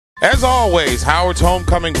As always, Howard's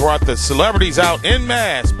homecoming brought the celebrities out en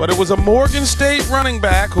masse, but it was a Morgan State running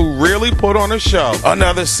back who really put on a show.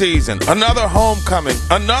 Another season, another homecoming,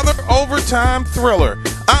 another overtime thriller.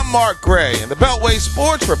 I'm Mark Gray, and the Beltway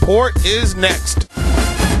Sports Report is next.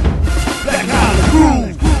 Black Island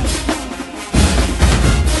Groove.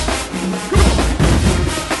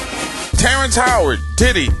 Terrence Howard,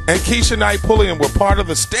 Diddy, and Keisha Knight-Pulliam were part of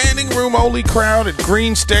the standing room only crowd at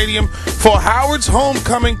Green Stadium for Howard's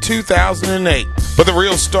homecoming 2008. But the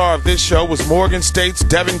real star of this show was Morgan State's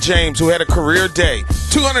Devin James, who had a career day,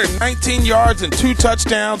 219 yards and 2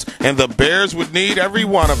 touchdowns, and the Bears would need every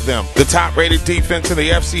one of them. The top-rated defense in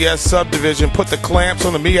the FCS subdivision put the clamps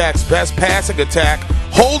on the MEAC's best passing attack,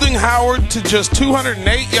 holding Howard to just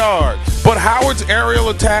 208 yards. But Howard's aerial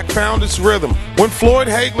attack found its rhythm when Floyd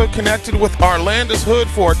Hagler connected with Arlandis Hood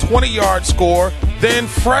for a 20-yard score. Then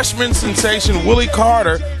freshman sensation Willie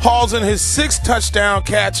Carter hauls in his 6th touchdown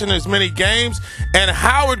catch in as many games, and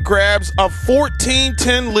Howard grabs a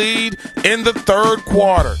 14-10 lead in the third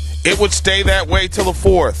quarter. It would stay that way till the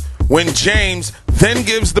fourth, when James then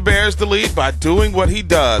gives the Bears the lead by doing what he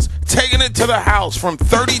does, taking it to the house from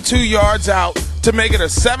 32 yards out to make it a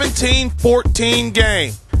 17-14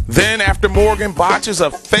 game. Then, after Morgan botches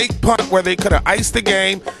a fake punt where they could have iced the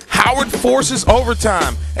game, Howard forces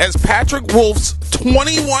overtime as Patrick Wolf's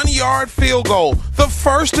 21-yard field goal, the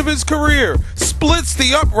first of his career, splits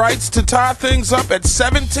the uprights to tie things up at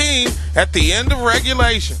 17 at the end of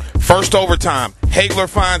regulation. First overtime, Hagler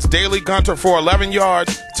finds Daley Gunter for 11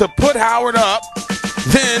 yards to put Howard up.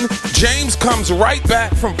 Then James comes right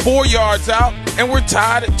back from 4 yards out, and we're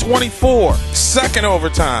tied at 24. Second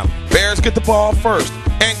overtime, Bears get the ball first,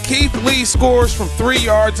 and Keith Lee scores from 3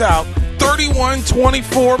 yards out,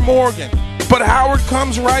 31-24 Morgan. But Howard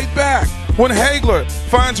comes right back when Hagler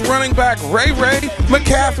finds running back Ray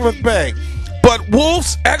McCaffrey. But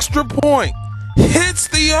Wolf's extra point hits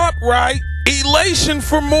the upright. Elation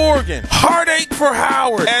for Morgan, heartache for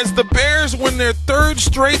Howard as the Bears win their 3rd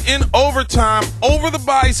straight in overtime over the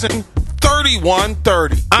Bison,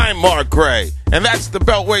 31-30. I'm Mark Gray, and that's the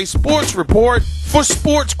Beltway Sports Report for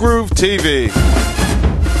Sports Groove TV.